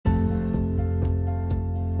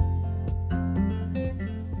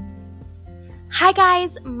Hi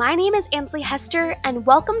guys, my name is Ansley Hester and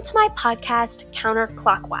welcome to my podcast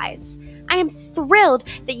Counterclockwise. I am thrilled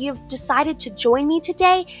that you've decided to join me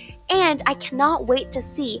today and I cannot wait to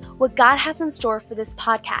see what God has in store for this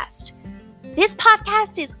podcast. This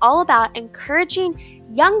podcast is all about encouraging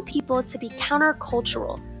young people to be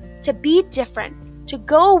countercultural, to be different, to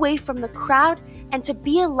go away from the crowd, and to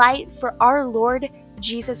be a light for our Lord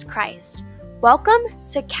Jesus Christ. Welcome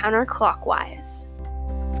to Counterclockwise.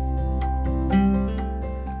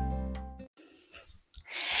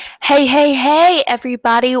 Hey,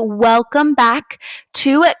 everybody. Welcome back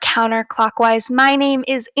to Counterclockwise. My name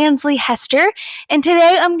is Ansley Hester, and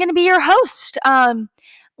today I'm going to be your host,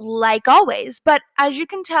 like always. But as you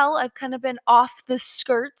can tell, I've kind of been off the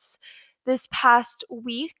skirts this past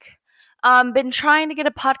week. Been trying to get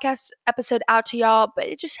a podcast episode out to y'all, but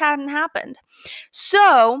it just hadn't happened.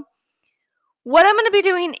 So, what I'm going to be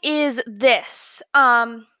doing is this.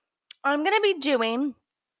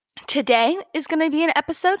 Today is going to be an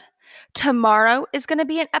episode. Tomorrow is going to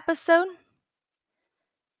be an episode.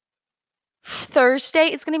 Thursday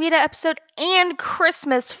is going to be an episode. And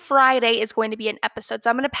Christmas Friday is going to be an episode. So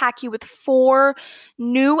I'm going to pack you with 4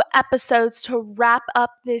 new episodes to wrap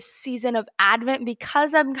up this season of Advent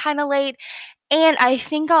because I'm kind of late. And I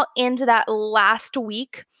think I'll end that last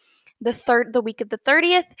week, the week of the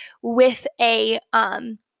 30th, with a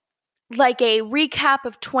recap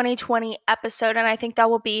of 2020 episode, and I think that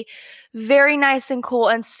will be very nice and cool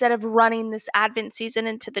instead of running this Advent season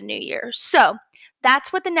into the new year. So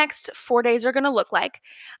that's what the next 4 days are going to look like,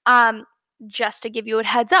 just to give you a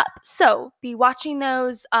heads up. So be watching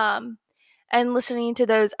those and listening to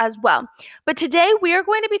those as well. But today we are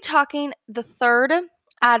going to be talking the third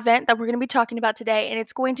Advent that we're going to be talking about today, and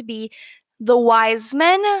it's going to be the wise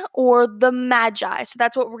men or the magi. So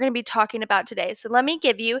that's what we're going to be talking about today. So let me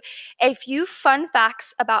give you a few fun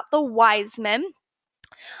facts about the wise men.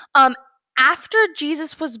 After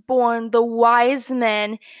Jesus was born, the wise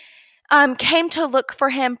men came to look for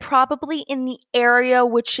him probably in the area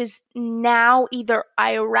which is now either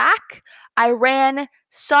Iraq, Iran,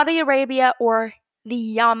 Saudi Arabia, or the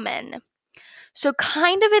Yemen. So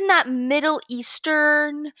kind of in that Middle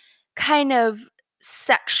Eastern kind of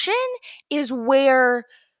section is where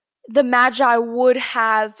the Magi would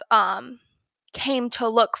have came to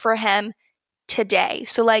look for him today.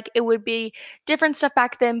 So it would be different stuff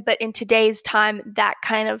back then, but in today's time, that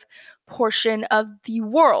kind of portion of the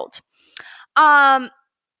world.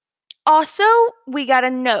 Also, we got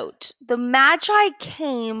a note. The Magi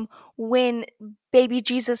came when baby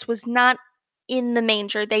Jesus was not in the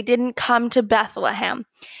manger. They didn't come to Bethlehem.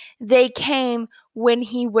 They came when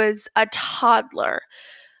he was a toddler.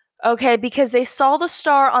 Okay, because they saw the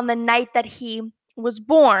star on the night that he was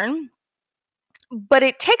born, but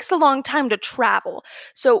it takes a long time to travel.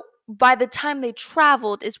 So by the time they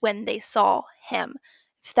traveled is when they saw him,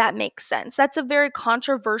 if that makes sense. That's a very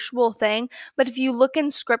controversial thing, but if you look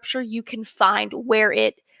in scripture, you can find where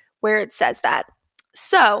it says that.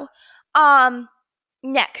 So,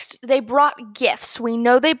 next, they brought gifts. We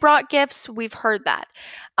know they brought gifts. We've heard that.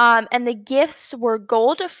 And the gifts were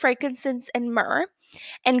gold, frankincense, and myrrh.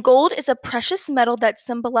 And gold is a precious metal that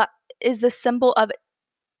is the symbol of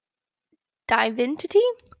divinity.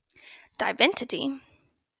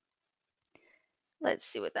 Let's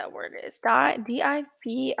see what that word is. D-I-V-I-N.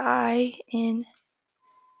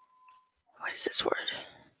 What is this word?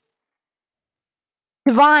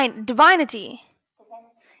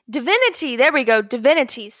 Divinity. There we go.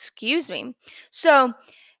 Divinity. Excuse me. So,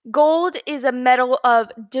 gold is a metal of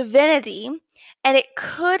divinity, and it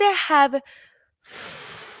could have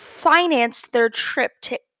financed their trip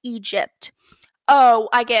to Egypt. Oh,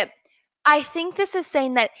 I think this is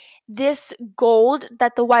saying that this gold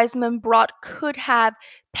that the wise men brought could have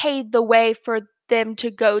paid the way for them to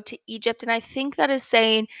go to Egypt. And I think that is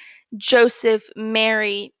saying Joseph,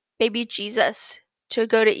 Mary, baby Jesus to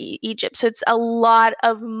go to Egypt. So it's a lot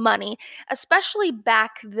of money, especially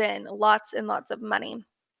back then, lots and lots of money.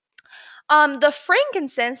 The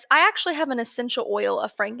frankincense, I actually have an essential oil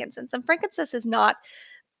of frankincense, and frankincense is not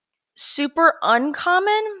super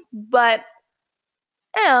uncommon, but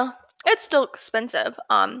yeah, it's still expensive.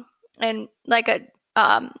 And like a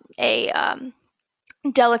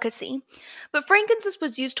delicacy. But frankincense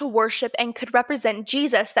was used to worship and could represent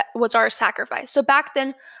Jesus, that was our sacrifice. So back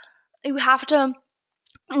then, you have to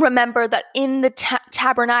remember that in the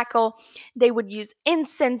tabernacle, they would use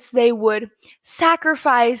incense, they would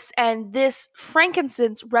sacrifice, and this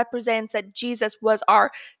frankincense represents that Jesus was our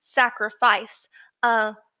sacrifice.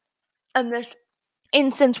 And this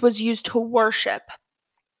incense was used to worship.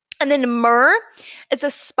 And then myrrh is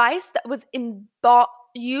a spice that was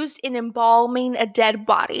used in embalming a dead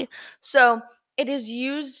body. So it is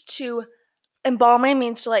used to embalming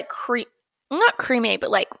means to like not cremate,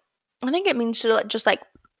 but like I think it means to like just like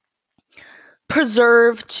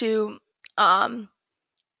preserve to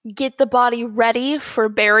get the body ready for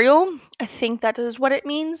burial. I think that is what it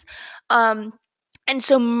means. And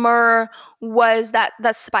so myrrh was that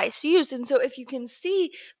spice used. And so if you can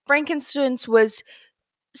see, frankincense was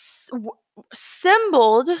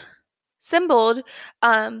symboled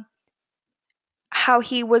how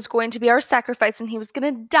he was going to be our sacrifice and he was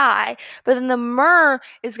going to die, but then the myrrh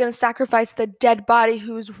is going to sacrifice the dead body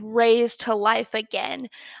who's raised to life again.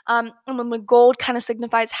 And then the gold kind of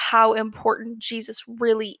signifies how important Jesus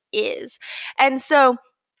really is. And so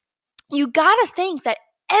you got to think that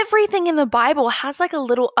everything in the Bible has like a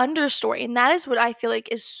little understory, and that is what I feel like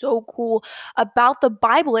is so cool about the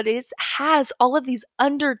Bible. Has all of these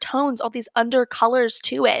undertones, all these undercolors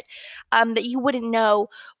to it, that you wouldn't know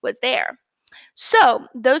was there. So,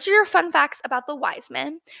 those are your fun facts about the wise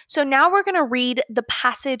men. So, now we're going to read the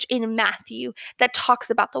passage in Matthew that talks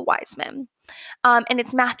about the wise men. And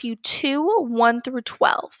it's Matthew 2 1 through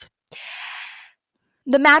 12.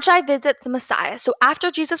 The Magi visit the Messiah. So,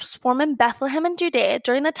 after Jesus was born in Bethlehem in Judea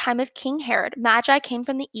during the time of King Herod, Magi came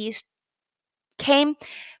from the east, came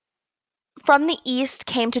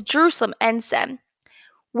to Jerusalem and said,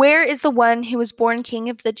 "Where is the one who was born King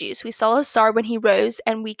of the Jews? We saw his star when he rose,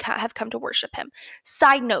 and we have come to worship him."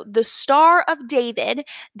 Side note: the Star of David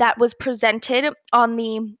that was presented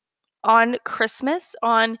on Christmas,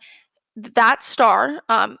 on that star,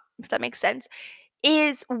 if that makes sense,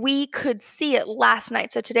 is we could see it last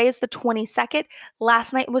night. So today is the 22nd.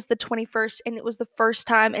 Last night was the 21st, and it was the first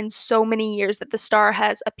time in so many years that the star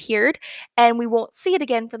has appeared, and we won't see it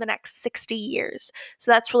again for the next 60 years.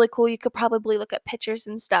 So that's really cool. You could probably look at pictures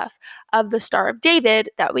and stuff of the Star of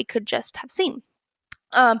David that we could just have seen.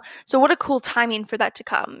 So what a cool timing for that to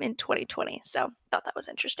come in 2020. So thought that was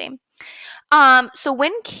interesting. So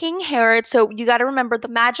when King Herod, so you got to remember the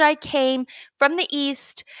Magi came from the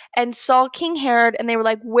east and saw King Herod, and they were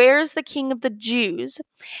like, "Where's the King of the Jews?"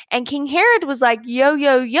 And King Herod was like, "Yo,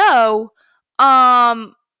 yo, yo,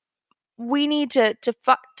 we need to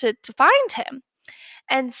find him."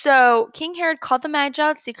 And so King Herod called the Magi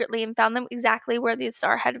out secretly and found them exactly where the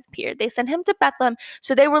star had appeared. They sent him to Bethlehem.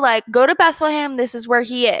 So they were like, "Go to Bethlehem. This is where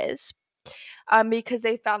he is." Because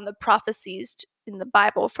they found the prophecies in the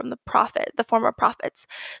Bible from the former prophets.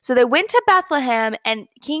 So they went to Bethlehem, and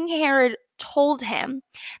King Herod told him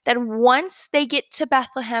that once they get to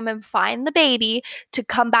Bethlehem and find the baby, to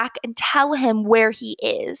come back and tell him where he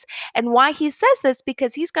is. And why he says this,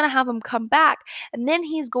 because he's going to have him come back, and then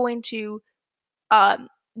he's going to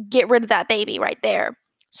get rid of that baby right there.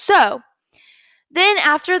 So then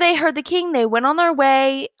after they heard the king, they went on their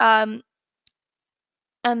way. And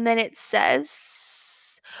then it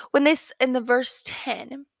says, in verse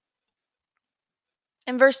 10,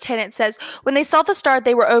 it says, "When they saw the star,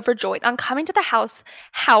 they were overjoyed. On coming to the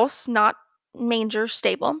house, not manger,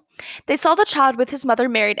 stable, they saw the child with his mother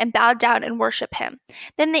Mary and bowed down and worshiped him.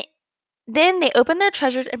 Then they opened their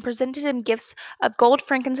treasures and presented him gifts of gold,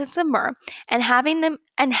 frankincense, and myrrh. And having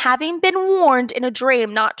been warned in a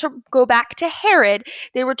dream not to go back to Herod,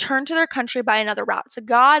 they returned to their country by another route." So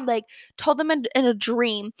God told them in a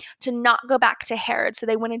dream to not go back to Herod, so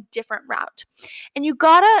they went a different route. And you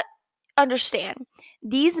gotta understand,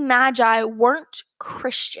 these Magi weren't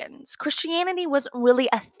Christians. Christianity wasn't really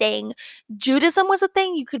a thing. Judaism was a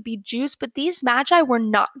thing. You could be Jews, but these Magi were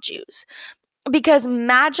not Jews. Because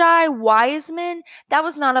Magi, wise men, that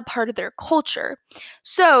was not a part of their culture.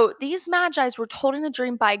 So these Magi's were told in a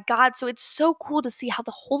dream by God. So it's so cool to see how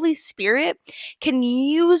the Holy Spirit can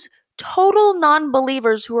use total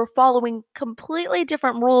non-believers who are following completely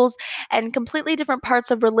different rules and completely different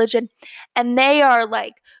parts of religion, and they are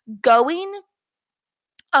going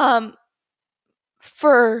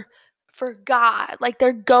for God.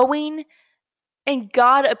 They're going, and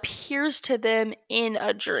God appears to them in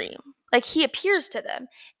a dream. He appears to them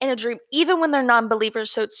in a dream, even when they're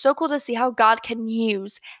non-believers. So it's so cool to see how God can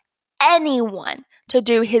use anyone to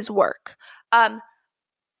do his work.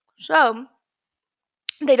 So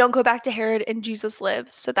they don't go back to Herod, and Jesus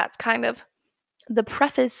lives. So that's kind of the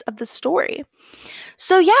preface of the story.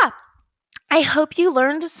 So yeah, I hope you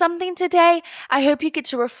learned something today. I hope you get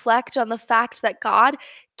to reflect on the fact that God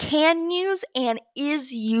can use and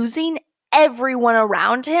is using everyone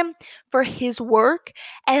around him for his work.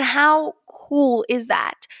 And how cool is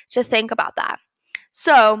that to think about that?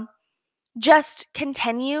 So just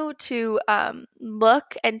continue to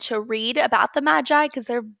look and to read about the Magi, because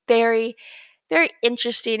they're very, very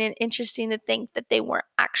interesting, and interesting to think that they weren't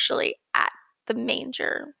actually at the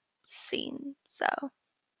manger scene. So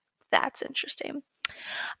that's interesting.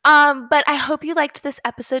 But I hope you liked this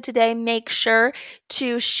episode today. Make sure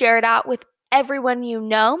to share it out with everyone you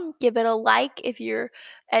know. Give it a like if you're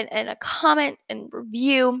and a comment and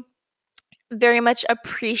review. Very much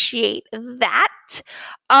appreciate that.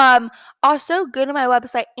 Also go to my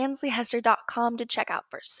website, AnsleyHester.com, to check out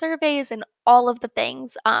for surveys and all of the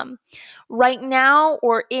things. Right now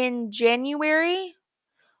or in January,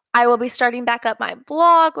 I will be starting back up my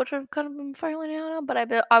blog, which I've kind of been filing out on,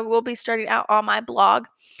 but I will be starting out on my blog.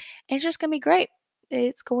 And it's just going to be great.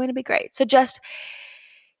 It's going to be great. So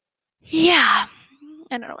yeah,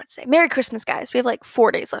 I don't know what to say. Merry Christmas, guys. We have like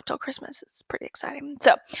 4 days left till Christmas. It's pretty exciting.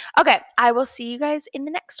 So, okay, I will see you guys in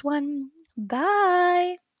the next one.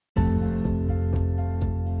 Bye.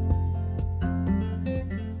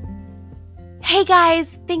 Hey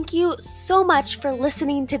guys, thank you so much for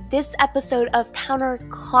listening to this episode of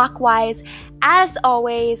Counterclockwise. As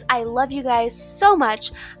always, I love you guys so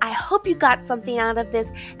much. I hope you got something out of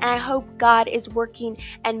this, and I hope God is working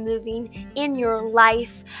and moving in your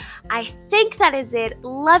life. I think that is it.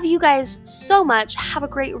 Love you guys so much. Have a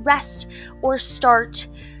great rest or start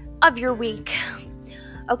of your week.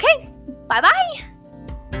 Okay, bye-bye.